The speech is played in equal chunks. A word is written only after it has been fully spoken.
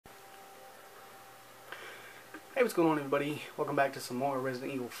Hey, what's going on, everybody? Welcome back to some more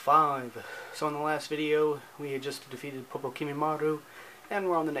Resident Evil 5. So in the last video, we had just defeated Popo Kimimaro, and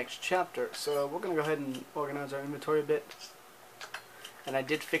we're on the next chapter. So we're going to go ahead and organize our inventory a bit. And I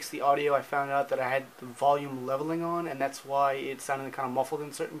did fix the audio. I found out that I had the volume leveling on, and that's why it sounded kind of muffled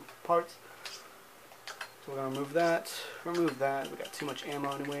in certain parts. So we're going to remove that. Remove that. We got too much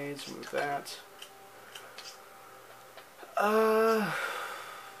ammo anyways. Remove that.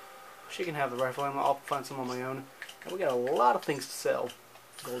 She can have the rifle ammo. I'll find some on my own. And we got a lot of things to sell.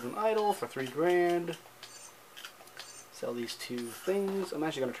 Golden Idol for $3 grand. Sell these two things. I'm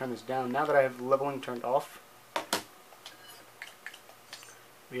actually going to turn this down now that I have leveling turned off.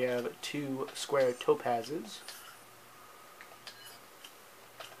 We have 2 square topazes.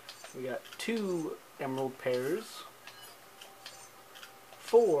 We got 2 emerald pairs.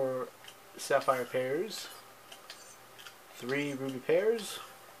 4 sapphire pairs. 3 ruby pairs.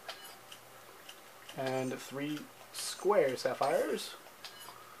 And 3 square sapphires.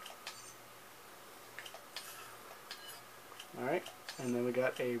 Alright, and then we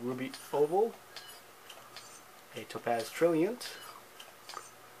got a ruby oval, a topaz trilliant,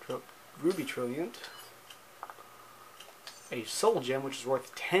 ruby trilliant, a soul gem which is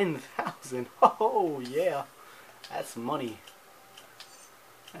worth 10,000. Oh yeah, that's money.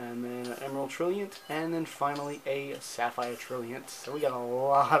 And then an emerald trilliant, and then finally a sapphire trilliant. So we got a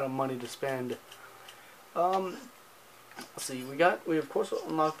lot of money to spend. Let's see, we of course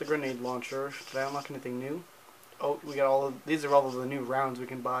unlocked the grenade launcher. Did I unlock anything new? Oh, we got all of, these are all of the new rounds we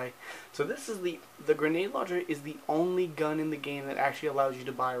can buy. So this is the grenade launcher is the only gun in the game that actually allows you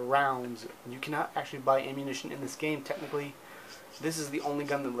to buy rounds. You cannot actually buy ammunition in this game, technically. This is the only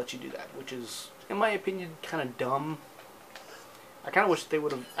gun that lets you do that, which is, in my opinion, kind of dumb. I kind of wish they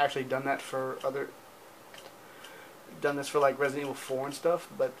would have actually done that for done this for like Resident Evil 4 and stuff,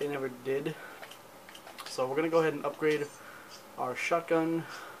 but they never did. So we're going to go ahead and upgrade our shotgun.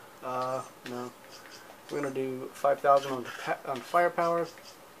 No. We're going to do 5,000 on firepower.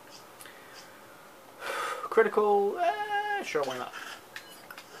 Critical, sure, why not.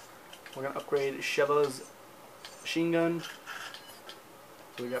 We're going to upgrade Sheva's machine gun.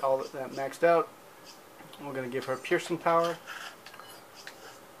 So we got all that maxed out. We're going to give her piercing power.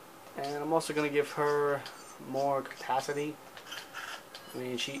 And I'm also going to give her more capacity. I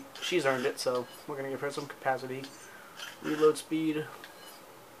mean, she's earned it, so we're going to give her some capacity. Reload speed.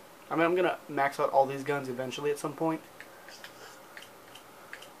 I mean, I'm going to max out all these guns eventually at some point.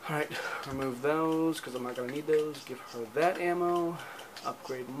 Alright, remove those, because I'm not going to need those. Give her that ammo.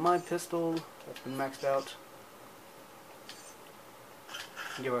 Upgrade my pistol. That's been maxed out.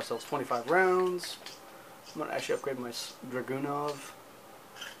 Give ourselves 25 rounds. I'm going to actually upgrade my Dragunov.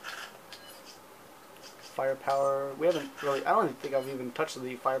 Firepower. We haven't really, I don't think I've even touched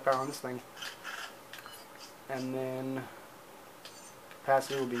the firepower on this thing. And then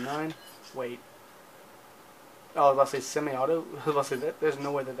capacity will be 9. Wait. Oh, I was about to say semi-auto. I was about to say that. There's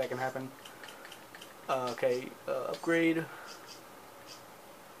no way that can happen. Okay, upgrade.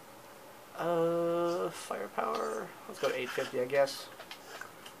 Firepower. Let's go to 850, I guess.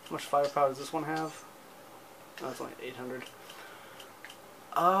 How much firepower does this one have? Oh, it's only 800.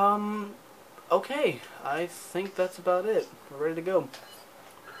 Okay, I think that's about it. We're ready to go.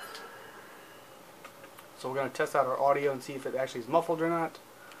 So we're going to test out our audio and see if it actually is muffled or not.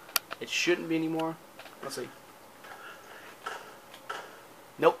 It shouldn't be anymore. Let's see.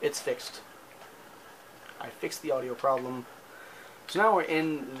 Nope, it's fixed. I fixed the audio problem. So now we're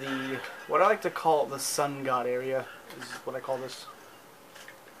in the, what I like to call the Sun God area. This is what I call this.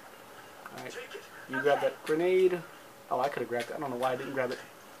 Alright, you grab that grenade. Oh, I could have grabbed it. I don't know why I didn't grab it.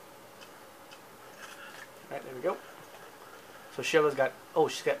 Alright, there we go. So Sheva's got, oh,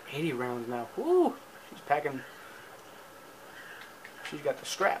 she's got 80 rounds now. Woo! She's packing. She's got the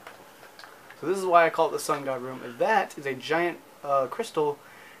strap. So this is why I call it the Sun God room. That is a giant crystal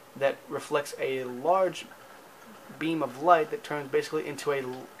that reflects a large beam of light that turns basically into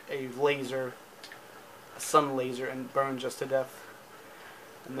a laser, a sun laser, and burns us to death.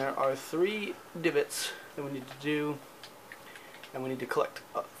 And there are 3 divots that we need to do, and we need to collect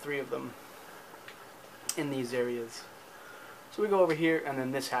 3 of them in these areas. So we go over here, and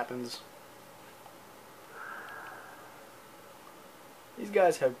then this happens. These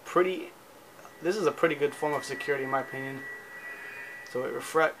guys have this is a pretty good form of security in my opinion. So it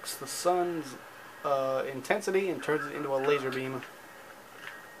refracts the sun's intensity and turns it into a laser beam.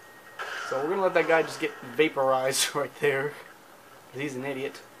 So we're going to let that guy just get vaporized right there. He's an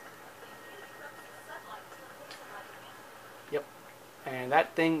idiot. Yep. And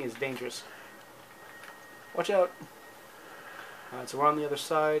that thing is dangerous. Watch out. Alright, so we're on the other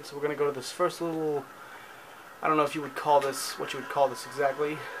side, so we're going to go to this first little I don't know if you would call this, what you would call this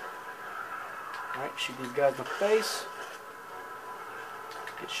exactly. Alright, shoot these guys in the face.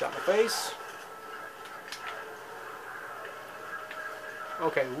 Get shot in the face.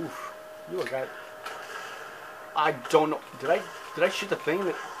 Okay, oof. You a guy. I don't know. Did I shoot the thing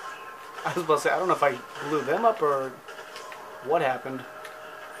that I was about to say? I don't know if I blew them up or what happened.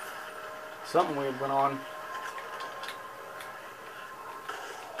 Something weird went on.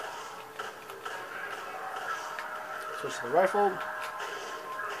 Switch to the rifle.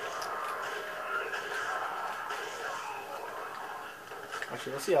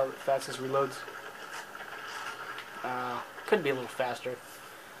 Actually, let's see how fast this reloads. Could be a little faster.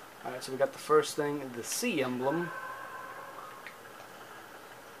 Alright, so we got the first thing, the C emblem.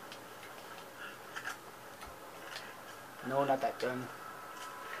 No, not that gun.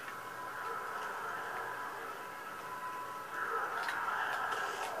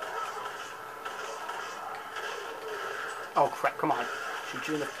 Oh crap, come on. Shoot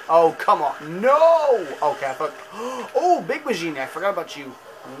you in the... Oh, come on. No! Okay, I thought... Oh, Big Machine, I forgot about you.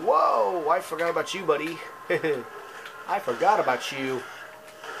 Whoa, I forgot about you, buddy. I forgot about you.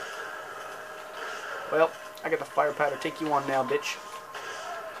 Well, I got the fire powder. Take you on now, bitch.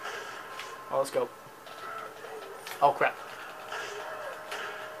 Oh, let's go. Oh, crap.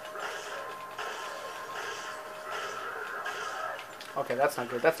 Okay, that's not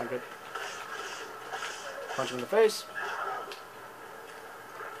good. That's not good. Punch him in the face.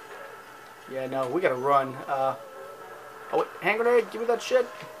 Yeah, no, we gotta run. Oh, wait, hand grenade, give me that shit.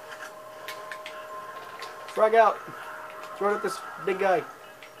 Frag out. Throw it at this big guy.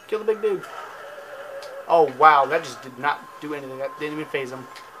 Kill the big dude. Oh, wow, that just did not do anything. That didn't even phase him.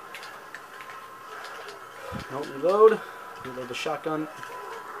 Nope, reload. Reload the shotgun.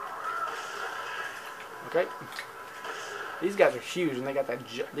 Okay. These guys are huge, and they got that.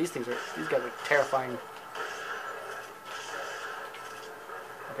 These guys are terrifying.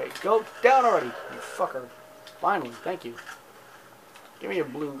 Okay, go down already, you fucker. Finally, thank you. Give me your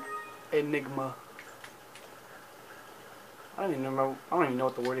blue Enigma. I don't even know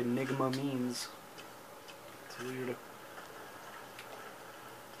what the word Enigma means. It's weird.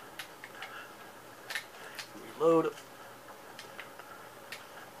 Reload.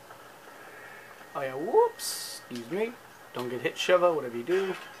 Oh yeah, whoops. Excuse me. Don't get hit, Sheva, whatever you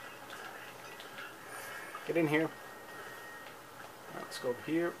do. Get in here. Right, let's go over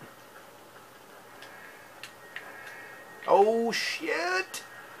here. Oh shit!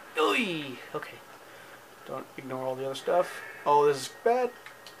 Oy! Okay. Don't ignore all the other stuff. Oh, this is bad.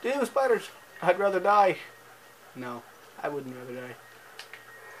 Ew, spiders! I'd rather die. No, I wouldn't rather die.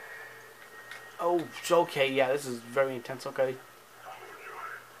 Oh, okay, yeah, this is very intense, okay.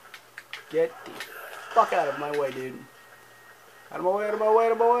 Get the fuck out of my way, dude. Out of my way, out of my way,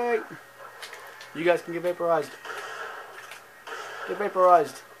 out of my way! You guys can get vaporized. Get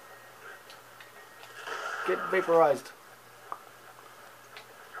vaporized. Get vaporized.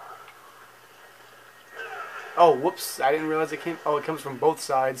 Oh, whoops. I didn't realize it came... Oh, it comes from both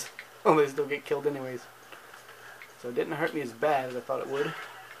sides. Oh, they still get killed anyways. So it didn't hurt me as bad as I thought it would.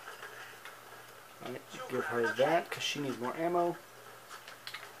 Alright, give her that, because she needs more ammo.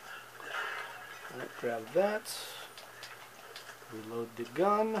 Alright, grab that. Reload the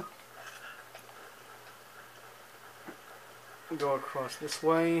gun. Go across this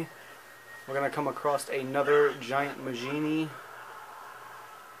way. We're going to come across another giant Majini.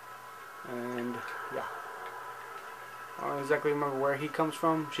 And, yeah. I don't exactly remember where he comes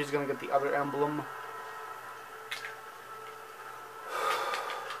from. She's going to get the other emblem.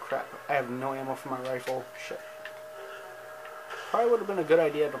 Crap, I have no ammo for my rifle. Shit. Probably would have been a good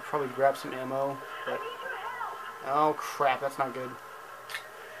idea to probably grab some ammo, but... Oh crap, that's not good.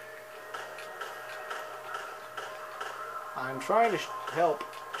 I'm trying to help,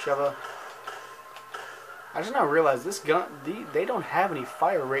 Sheva. I just now realized this gun, they don't have any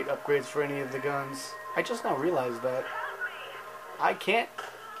fire rate upgrades for any of the guns. I just now realized that. I can't.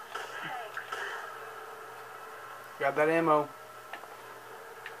 Grab that ammo.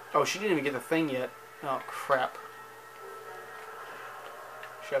 Oh, she didn't even get the thing yet. Oh, crap.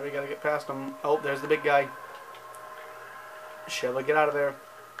 Sheva, you gotta get past him. Oh, there's the big guy. Sheva, get out of there.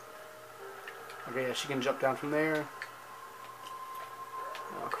 Okay, yeah, she can jump down from there.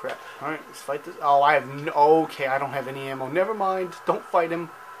 Oh, crap. Alright, let's fight this. Oh, I have no... Okay, I don't have any ammo. Never mind. Don't fight him.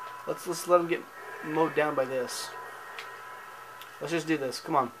 Let's let him get mowed down by this. Let's just do this.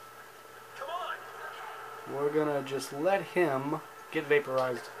 Come on. We're gonna just let him get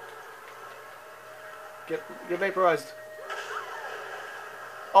vaporized. Get vaporized.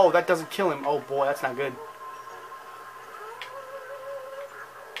 Oh, that doesn't kill him. Oh, boy, that's not good.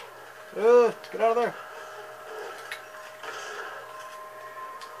 Get out of there.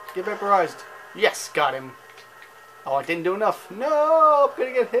 Get vaporized. Yes, got him. Oh, I didn't do enough. No, I'm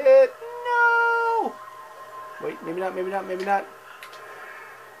gonna get hit. No. Wait, maybe not, maybe not, maybe not.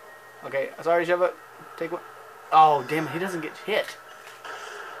 Okay, sorry, Sheva. Take one. Oh, damn it, he doesn't get hit.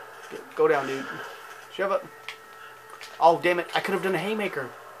 Go down, dude. Sheva. Oh, damn it, I could have done a haymaker.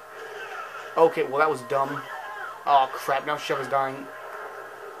 Okay, well, that was dumb. Oh, crap, now Sheva's dying.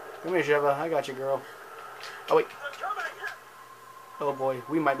 Come here, Sheva. I got you, girl. Oh, wait. Oh, boy.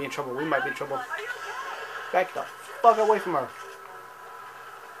 We might be in trouble. We might be in trouble. Back the fuck away from her.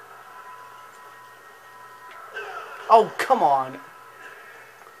 Oh, come on.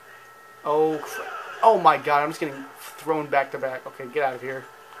 Oh, crap. Oh, my God. I'm just getting thrown back to back. Okay, get out of here.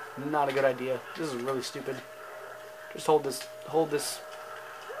 Not a good idea. This is really stupid. Just hold this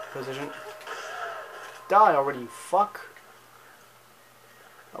position. Die already, you fuck.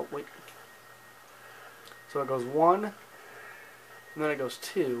 Oh, wait. So it goes 1, and then it goes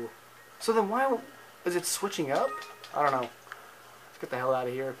 2. So then why is it switching up? I don't know. Let's get the hell out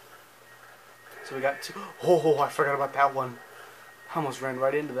of here. So we got 2. Oh, I forgot about that one. I almost ran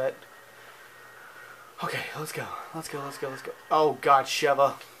right into that. Okay, let's go. Let's go, let's go, let's go. Oh, God,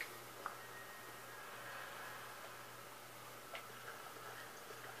 Sheva.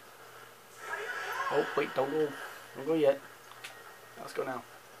 Oh, wait, don't go. Don't go yet. Let's go now.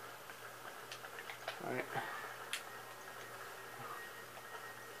 Alright.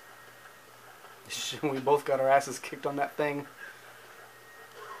 We both got our asses kicked on that thing.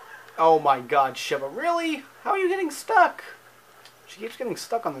 Oh my God, Sheva. Really? How are you getting stuck? She keeps getting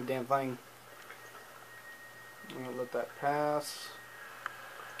stuck on the damn thing. I'm gonna let that pass.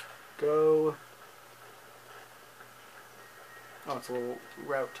 Go. Oh, it's a little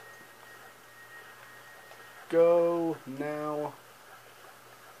route. Go now.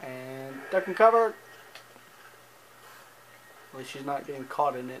 And duck and cover. At least she's not getting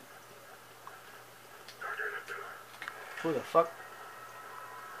caught in it. Who the fuck?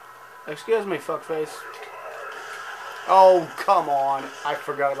 Excuse me, fuckface. Oh, come on. I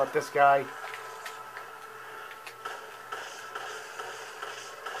forgot about this guy.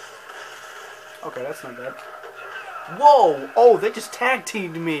 Okay, that's not bad. Whoa! Oh, they just tag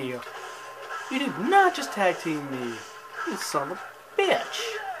teamed me. You did not just tag team me. You son of a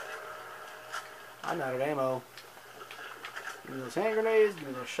bitch. I'm out of ammo. Give me those hand grenades, give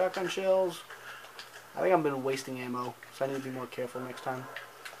me those shotgun shells. I think I've been wasting ammo, so I need to be more careful next time.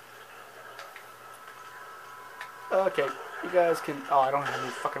 Okay, you guys can... Oh, I don't have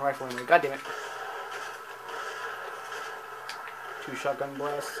any fucking rifle ammo. God damn it. 2 shotgun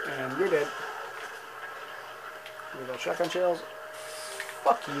blasts, and you're dead. Give me those shotgun shells.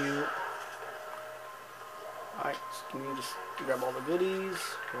 Fuck you. Alright, so can you just grab all the goodies?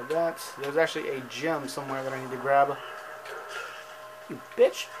 Grab that. There's actually a gem somewhere that I need to grab. You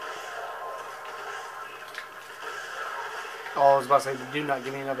bitch. Oh, I was about to say, do not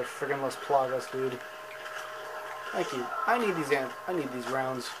give me another friggin' Las Plagas, dude. Thank you. I need these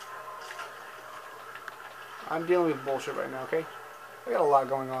rounds. I'm dealing with bullshit right now, okay? I got a lot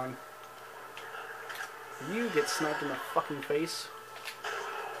going on. You get sniped in the fucking face.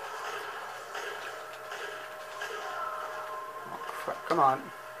 Oh, crap. Come on.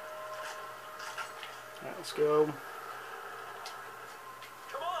 Alright, let's go.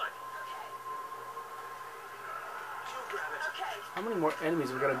 How many more enemies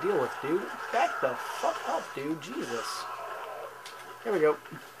have we got to deal with, dude? Back the fuck up, dude. Jesus. Here we go.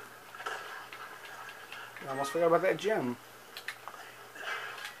 I almost forgot about that gem.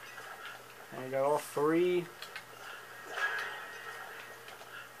 And we got all 3.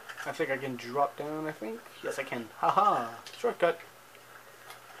 I think I can drop down, I think. Yes, I can. Haha. Shortcut.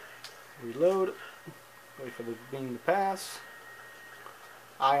 Reload. Wait for the beam to pass.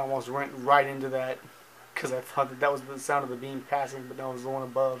 I almost went right into that. Because I thought that was the sound of the beam passing, but no, it was the one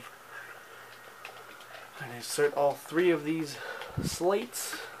above. And I insert all 3 of these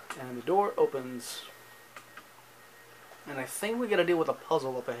slates, and the door opens. And I think we gotta deal with a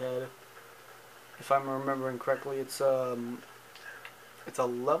puzzle up ahead. If I'm remembering correctly, it's a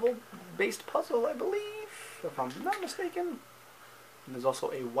level-based puzzle, I believe, if I'm not mistaken. And there's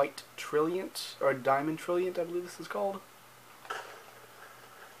also a white trilliant, or a diamond trilliant, I believe this is called.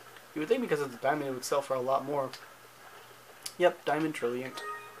 You would think because it's a diamond it would sell for a lot more. Yep, diamond trilliant.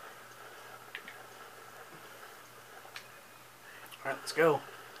 Alright, let's go.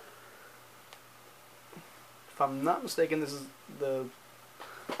 If I'm not mistaken, this is the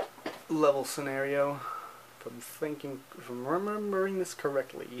level scenario. If I'm remembering this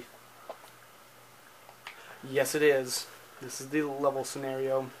correctly. Yes, it is. This is the level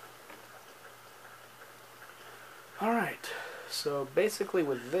scenario. Alright. So basically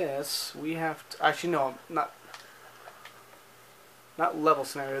with this, we have to, actually no, not level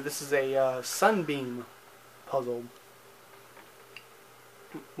scenario. This is a sunbeam puzzle.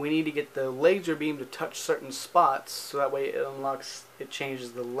 We need to get the laser beam to touch certain spots, so that way it unlocks, it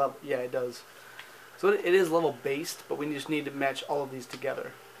changes the level. Yeah, it does. So it is level based, but we just need to match all of these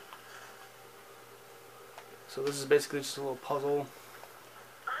together. So this is basically just a little puzzle.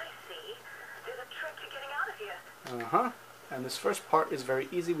 I see. There's a trick to getting out of here. Uh-huh. And this first part is very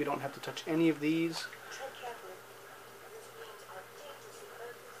easy. We don't have to touch any of these.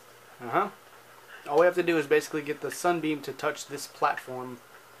 Uh-huh. All we have to do is basically get the sunbeam to touch this platform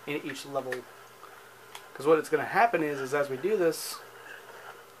in each level. Because what it's going to happen is as we do this,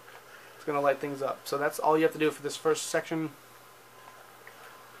 it's going to light things up. So that's all you have to do for this first section.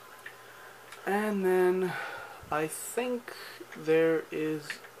 And then I think there is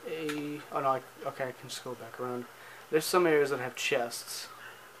a... Oh no, okay, I can just go back around. There's some areas that have chests.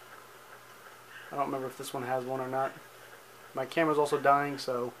 I don't remember if this one has one or not. My camera's also dying,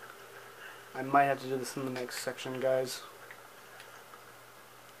 so I might have to do this in the next section, guys.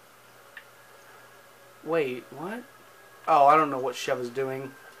 Wait, what? Oh, I don't know what Chev is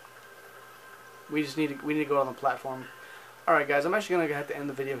doing. We need to go on the platform. Alright guys, I'm actually going to have to end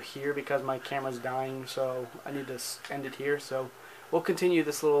the video here because my camera's dying, so I need to end it here. So we'll continue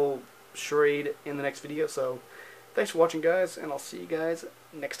this little charade in the next video. So thanks for watching guys, and I'll see you guys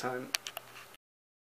next time.